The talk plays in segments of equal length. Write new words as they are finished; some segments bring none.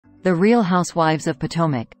The Real Housewives of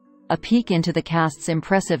Potomac. A peek into the cast's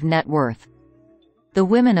impressive net worth. The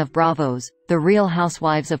women of Bravo's The Real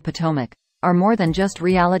Housewives of Potomac are more than just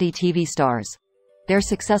reality TV stars. They're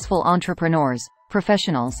successful entrepreneurs,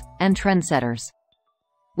 professionals, and trendsetters.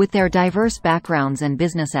 With their diverse backgrounds and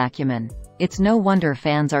business acumen, it's no wonder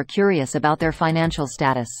fans are curious about their financial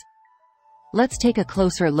status. Let's take a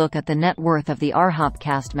closer look at the net worth of the RHOP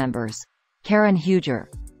cast members. Karen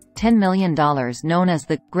Huger. $10 million. Known as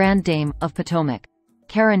the Grand Dame of Potomac,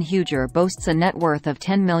 Karen Huger boasts a net worth of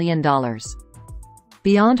 $10 million.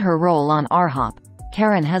 Beyond her role on RHOP,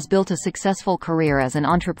 Karen has built a successful career as an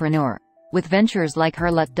entrepreneur, with ventures like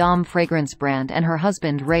her La Dame fragrance brand and her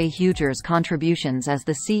husband Ray Huger's contributions as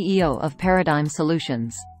the CEO of Paradigm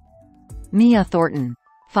Solutions. Mia Thornton.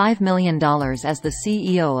 $5 million. As the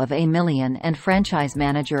CEO of A Million and franchise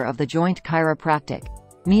manager of The Joint Chiropractic,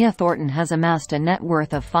 Mia Thornton has amassed a net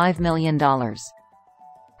worth of $5 million.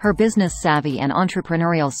 Her business savvy and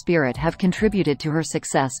entrepreneurial spirit have contributed to her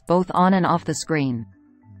success both on and off the screen.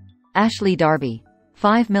 Ashley Darby.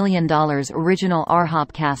 $5 million. Original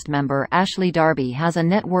RHOP cast member Ashley Darby has a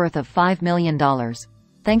net worth of $5 million,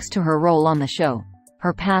 thanks to her role on the show,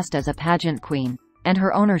 her past as a pageant queen, and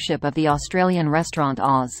her ownership of the Australian restaurant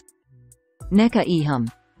Oz. Nneka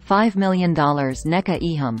Eham. $5 million. Nneka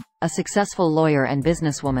Eham, a successful lawyer and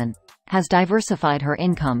businesswoman, has diversified her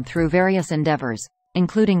income through various endeavors,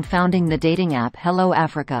 including founding the dating app Hello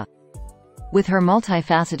Africa. With her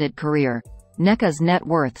multifaceted career, Nneka's net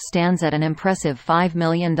worth stands at an impressive $5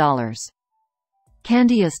 million.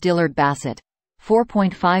 Candiace Dillard Bassett.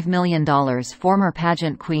 $4.5 million. Former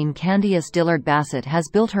pageant queen Candiace Dillard Bassett has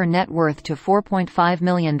built her net worth to $4.5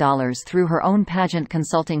 million through her own pageant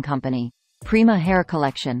consulting company, Prima Hair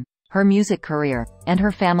Collection, her music career, and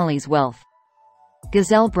her family's wealth.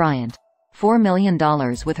 Gazelle Bryant. $4 million.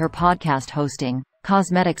 With her podcast hosting,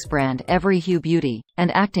 cosmetics brand Every Hue Beauty,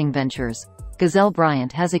 and acting ventures, Gazelle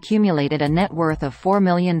Bryant has accumulated a net worth of $4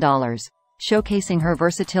 million, showcasing her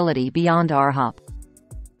versatility beyond RHOP.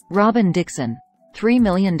 Robin Dixon. $3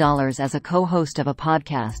 million. As a co-host of a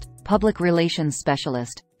podcast, public relations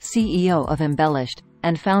specialist, CEO of Embellished,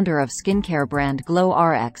 and founder of skincare brand Glow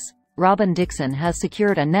RX, Robin Dixon has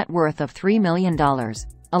secured a net worth of $3 million,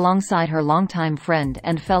 alongside her longtime friend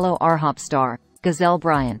and fellow RHOP star, Gazelle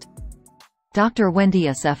Bryant. Dr. Wendy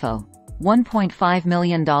Asefo. $1.5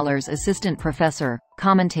 million. Assistant professor,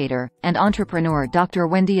 commentator, and entrepreneur Dr.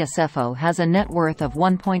 Wendy Asefo has a net worth of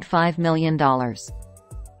 $1.5 million.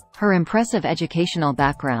 Her impressive educational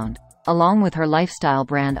background, along with her lifestyle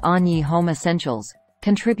brand Anyi Home Essentials,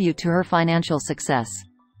 contribute to her financial success.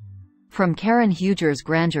 From Karen Huger's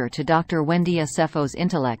grandeur to Dr. Wendy Asefo's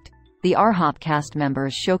intellect, the RHOP cast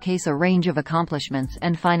members showcase a range of accomplishments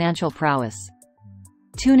and financial prowess.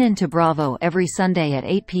 Tune in to Bravo every Sunday at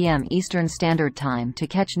 8 p.m. Eastern Standard Time to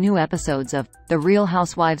catch new episodes of The Real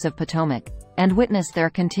Housewives of Potomac, and witness their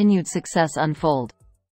continued success unfold.